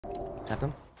Tap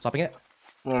them. Swapping it.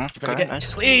 Okay,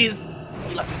 nice. Please!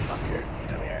 You lucky fucker.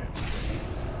 Come here.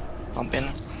 Pump in.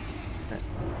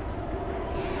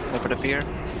 Wait for the fear.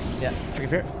 Yeah, trigger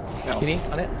fear. No. Penny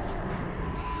on it.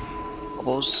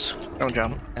 Bubbles. Don't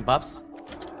jump. And Bobs.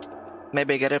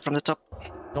 Maybe get it from the top.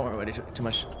 Don't worry about it too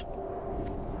much.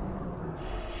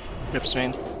 Rips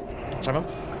main. Storm him.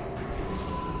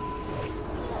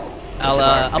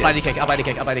 I'll buy DK. I'll buy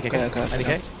DK. I'll buy DK. Okay. Buy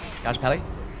DK. Gouge Pally.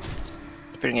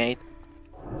 Fearing 8.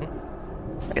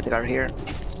 I get the guard here.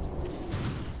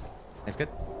 That's good.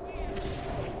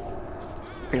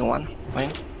 Fearing 1.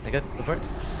 Wayne. That's good. Go for it.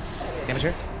 Damage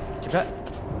here. Chip shot.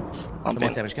 Pump The in.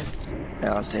 most damage, okay?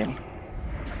 Yeah, same.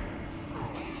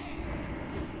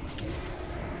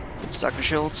 Stack the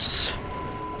shields.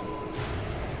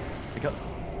 There you go.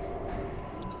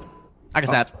 I can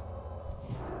snap.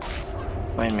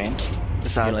 Wayne main.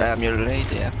 It's not you're late,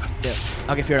 yeah. Yeah.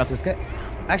 I'll get feared off this guy.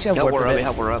 Actually, I'll ward for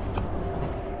it. We're up.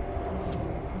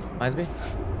 Reminds me.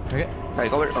 Trigger it.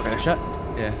 Alright, go over. Okay. Shot.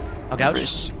 Yeah. I'll gouge.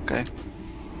 Priest. Okay.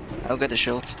 I'll get the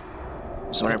shield.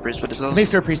 Just want to priest with this goes. Maybe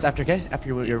fear priest after, okay?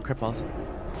 After your crit falls.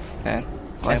 Okay.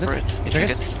 Going for it. You Check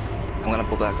trigger it. I'm gonna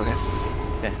pull back, okay?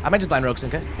 Yeah. I might just blind rogue soon,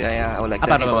 okay? Yeah, I would like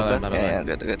Bye, that. bye, bye. Yeah,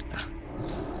 good.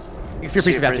 You fear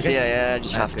priest after, okay? Yeah,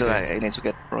 just Nice, have to. okay. I need to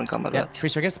get throwing combat. Yeah,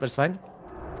 priest triggers, but it's fine.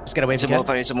 Just get away Need if to you move,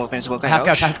 can. I need to move. Half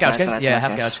gouge, okay? Nice, Yeah, nice,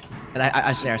 half nice. gouge. And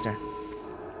I snare.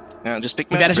 Yeah, just pick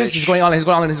He me up. vanishes, he's going all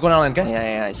in, okay?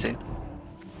 Yeah, I see.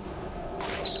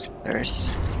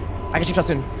 There's. I can cheap shot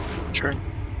soon. Sure.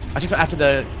 I'll cheap shot after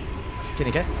the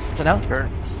kidney, okay? So now? Sure.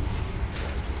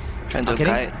 Trying to I'm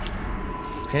kidding. kite.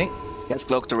 Kidney? Yes,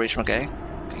 cloak to reach, okay?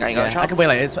 I got a Yeah, shot. I can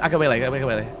waylay. I can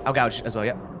waylay. I'll gouge as well,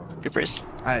 yeah. Your priest.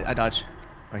 I dodge.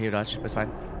 Or he dodge, but it's fine.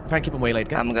 I'm trying to keep him waylaid,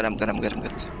 okay? I'm good. I'm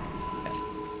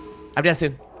down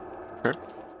soon. Sure.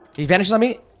 He vanishes on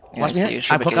me. Yeah, Watch I me see here. you. I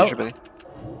Should be poke okay, out. should be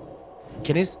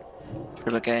Kidneys.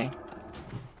 okay.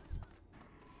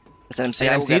 SNMC,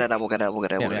 Yeah, I will MC. get it.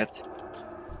 Yeah.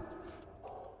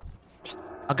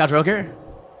 I'll gouge rogue here.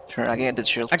 Sure, I can get the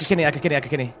shield. I can kidney. I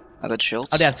got shields.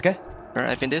 I'll dance, okay? Sure,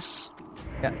 I think this.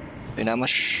 Yeah. Do not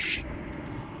much.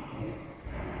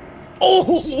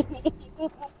 Oh!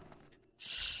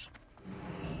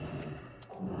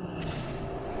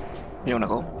 You wanna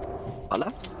go?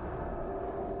 Hola?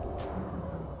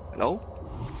 Hello?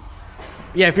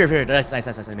 Yeah, fear. Nice.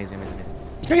 Amazing.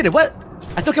 You triggered it, what?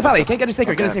 I still Capali. Can't get a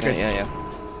sacred. Okay, yeah.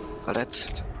 Got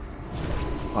it.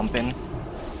 Pump in.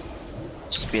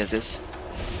 Just be as is.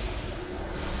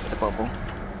 The bubble.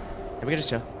 Yeah, we can just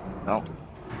chill. No.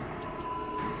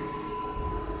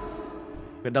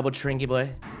 Good double trinky boy.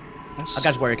 Yes. I'll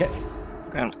gouge warrior, okay?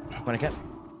 Okay. When I can.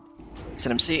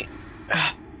 SNMC.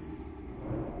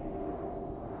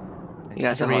 You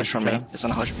guys are hush from me. It's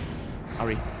on a hush. I'll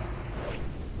re.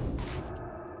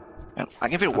 Yeah. I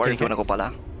can feel worried if you wanna go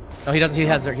pala. No, he doesn't. He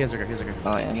has Zerg.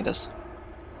 Oh yeah, he does.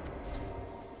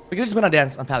 We can just win on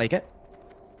dance on Pally, okay?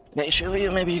 Yeah,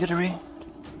 sure, maybe you get a re.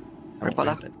 Re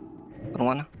pala. Don't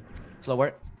wanna. Slow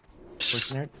work. We're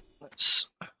snared. Let's.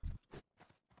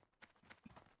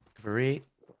 For re.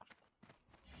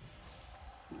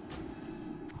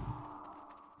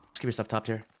 Let's keep your stuff top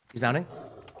tier. He's mounting.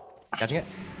 Catching it.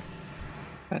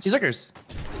 Nice. He's Zergers.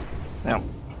 Yeah.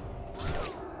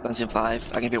 Dancing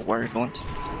 5. I can be worried if you want.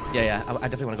 Yeah. I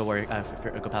definitely want to go warrior.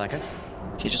 Go Pally, okay?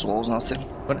 He just walls now still.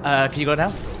 Can you go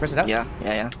now? Press it out.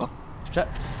 Yeah. Go. Shut.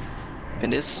 Pin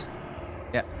this.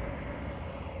 Yeah.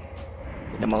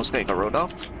 The most guy got rolled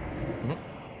off. Mm-hmm.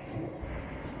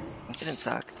 Get in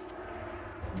sack.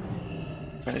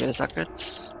 Trying to get the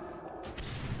sacrets.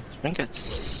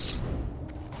 Trinkets.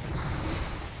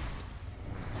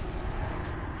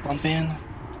 Pump in.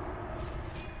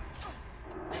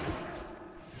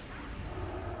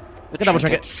 Look at double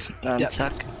trinkets. And Yeah.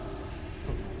 sack.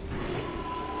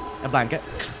 A blanket.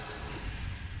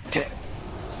 Okay.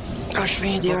 Gosh,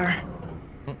 me, dear.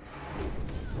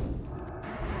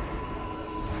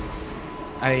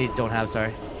 I don't have,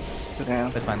 sorry. Okay.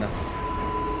 That's fine though.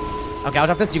 I'll gouge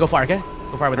off this. You go far, okay?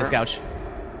 Go far with this Sure. gouge.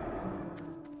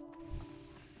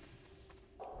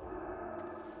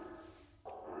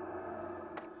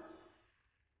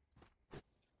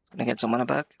 Gonna get some mana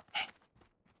back.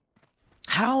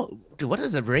 How? Dude, what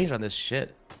is the range on this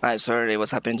shit? I sorry,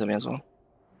 what's happening to me as well.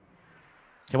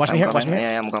 Okay, watch me here. Watch me here.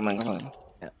 Yeah, I'm coming.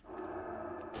 Yeah.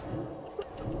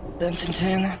 Dancing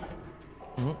 10.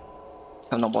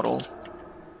 Have no bottle.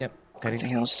 Yep. Dancing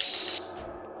Okay. heals.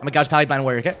 I'm a gouge Pally blind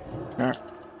warrior, okay? Sure.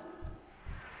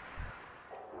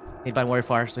 Need blind warrior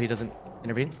far so he doesn't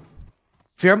intervene.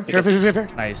 Fear him. Pick Fear. up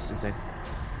this. Nice. Insane.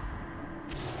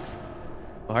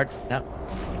 Go hard. Now.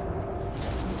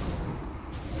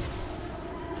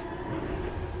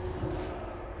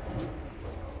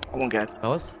 I won't get.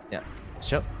 Fellas? Yeah.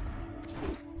 Chill.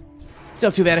 Still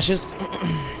have 2 vanishes.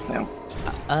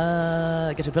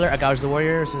 Yeah. Get to pillar. I gouge the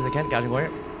warrior as soon as I can. Gouging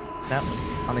warrior. Now.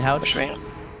 On the Push couch. me.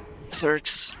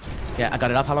 Search. Yeah, I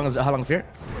got it up. How long fear?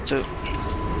 2. You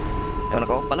wanna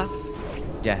go, Pala?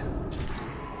 Yeah.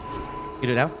 You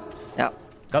do it now? Yeah.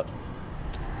 Go.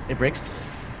 It breaks.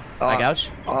 Oh, I gouge.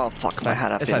 Oh, fuck. My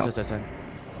hat. It's fine, it's fine.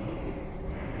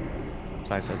 It's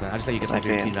fine, so I just let you get my my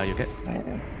feet feet. value, okay?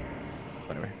 Yeah.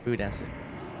 Whatever. We dance it.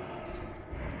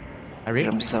 I read.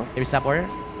 Get him so. Maybe tap warrior.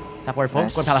 Tap warrior full.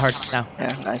 Nice. Go and pala hard now.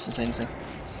 Yeah, nice, insane.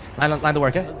 Line the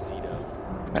work, okay?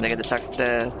 When I get the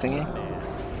thingy.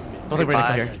 Don't think we're gonna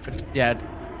come here. Yeah.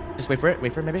 Just wait for it.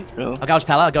 Wait for it, maybe. True. I'll gouge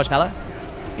pala.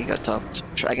 He got topped.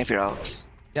 I can fear out.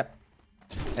 Yep.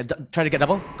 And try to get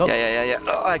double. Go. Yeah.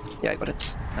 Oh, I got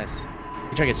it. Nice.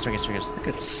 You triggers.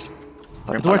 It's.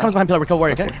 If the warrior comes behind pillar, we kill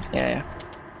warrior, okay? Yeah.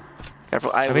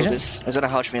 Careful, I will Evasion? this. It's gonna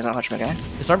houch me, okay?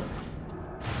 Disarm.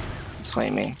 Sway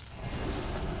me.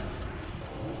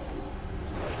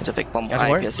 It's a fake bomb. Guys, I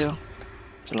ward? PSU.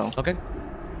 Too low. Okay.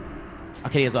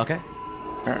 Okay, as well, okay?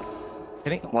 Alright.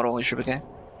 Hitting. Model, you should be okay.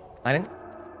 Lining.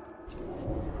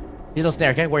 He's no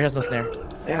snare, okay? Warrior has no snare.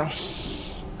 Yeah.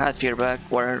 I have fear back.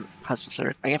 Warrior has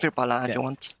berserk. I can fear Pala if you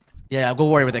want. Yeah, I'll go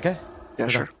warrior with it, okay? Yeah,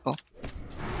 sure. Go.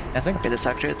 Dancing. Okay, the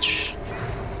sacrilege.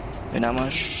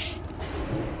 Dynamish.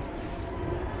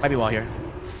 Might be wall here.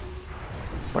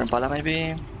 Warrior Pala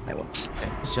maybe. I won't. Okay,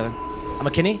 just chilling. I'm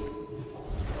a kinney.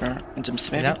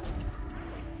 Intimacy Maybe. maybe.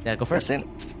 Yeah, go for That's it. it.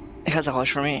 It has a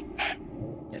houch for me.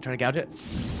 Yeah, try to gouge it.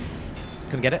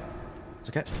 Couldn't get it. It's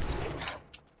okay.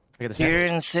 I get the snare. Here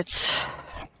and sits.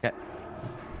 Okay.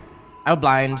 I would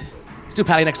blind. Let's do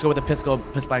pally next to go with the piss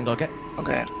blind go, okay?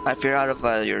 Okay. I fear out of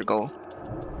your goal.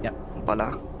 Yep.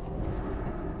 Pala.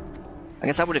 I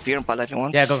can start with the fear and Pala if you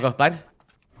want. Yeah, go. Blind.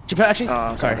 Chip actually?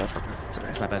 Oh, Sorry. Sorry.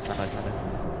 It's not bad. Just try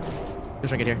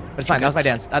to get here. But it's fine. That was my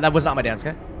dance. That was not my dance,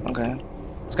 okay? Okay.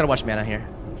 Just gotta watch mana here.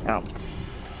 Yeah.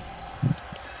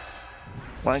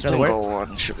 One Is there can the go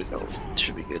one should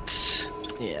be good.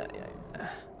 Yeah.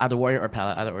 Either warrior or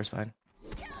pallet. Either or is fine.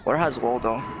 Or has wall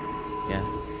though. Yeah.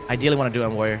 Ideally want to do it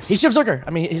on warrior. He's shift zerker. I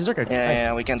mean, he's zerker. Yeah, Nice.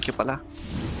 yeah, we can keep Pala.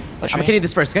 I'm kidding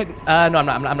this first, okay? No, I'm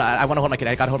not. I want to hold my kid.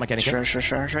 I gotta hold my kid. Okay?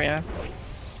 Sure, yeah.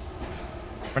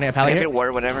 Running a I pallet can here. fear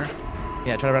war, whatever.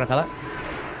 Yeah, try to run a pallet.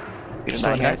 You just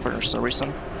Still not on here guy? for some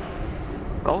reason.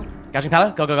 Go. Gouging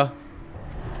pallet. Go.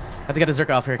 Have to get the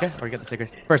zerker off here, okay? Or get the sticker.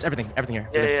 First, everything here.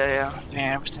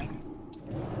 Yeah, everything.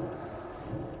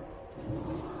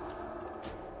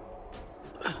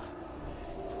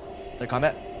 Their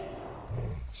combat.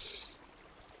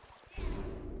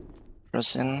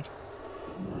 Press in.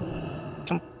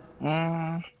 Come.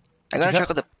 I gotta check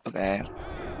with the. Okay.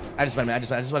 I just want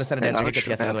to send a dance. Get the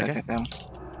yes out of the way, okay?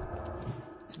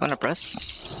 It's gonna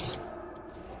press.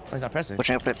 Oh, he's not pressing.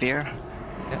 Watching up the fear.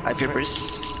 Yeah, I fear sure.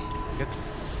 priest. It's good.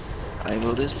 I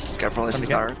will this. Careful, this is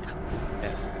Somebody dark.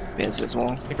 Yeah. Yes, as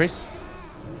well. Big priest.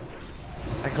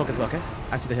 I can cloak as well, okay?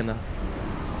 I see the him though.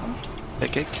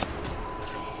 Big kick.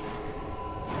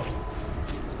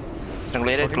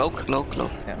 Strangulated.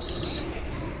 Cloak. Yes.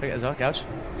 Big as well, gouge.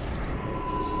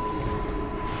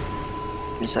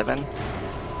 3-7.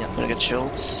 Yeah. Gonna get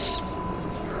shields.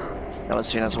 That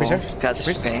was Finn as well. Priest here? Cast,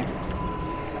 Priest? okay.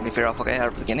 I fear off, okay, out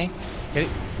of the beginning. Get it.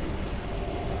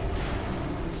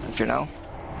 I fear now.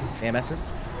 AMSs.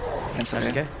 And sorry.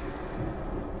 Okay.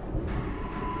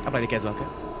 I'll play the K as well, okay?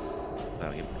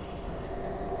 Oh, you...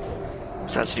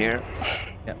 So that's fear.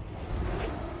 Yep.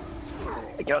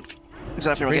 I got. It's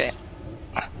not fear, okay. Priest.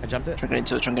 I jumped it. Trunk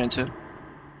into it.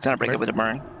 It's gonna break Burn. it with a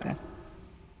burn. Okay.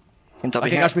 In top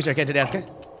Okay, here. gouge priest here. Okay, to dance, okay?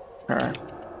 Alright.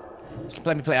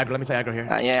 Let me play aggro here.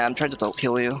 Yeah, I'm trying to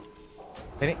kill you.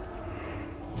 Hit it.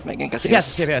 Making Cassius.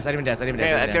 Yes, I didn't even dance.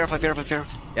 Yeah, I fear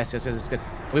off. Yes, it's good.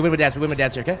 We win with dance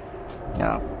here, okay?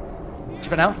 Yeah.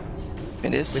 Chip it now.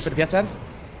 It is. Wait for the PS end.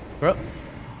 Bro.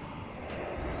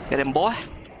 Get him, boy.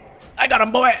 I got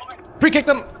him, boy. Pre-kicked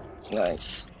him.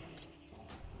 Nice.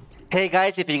 Hey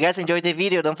guys, if you guys enjoyed the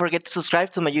video, don't forget to subscribe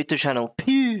to my YouTube channel.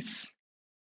 Peace.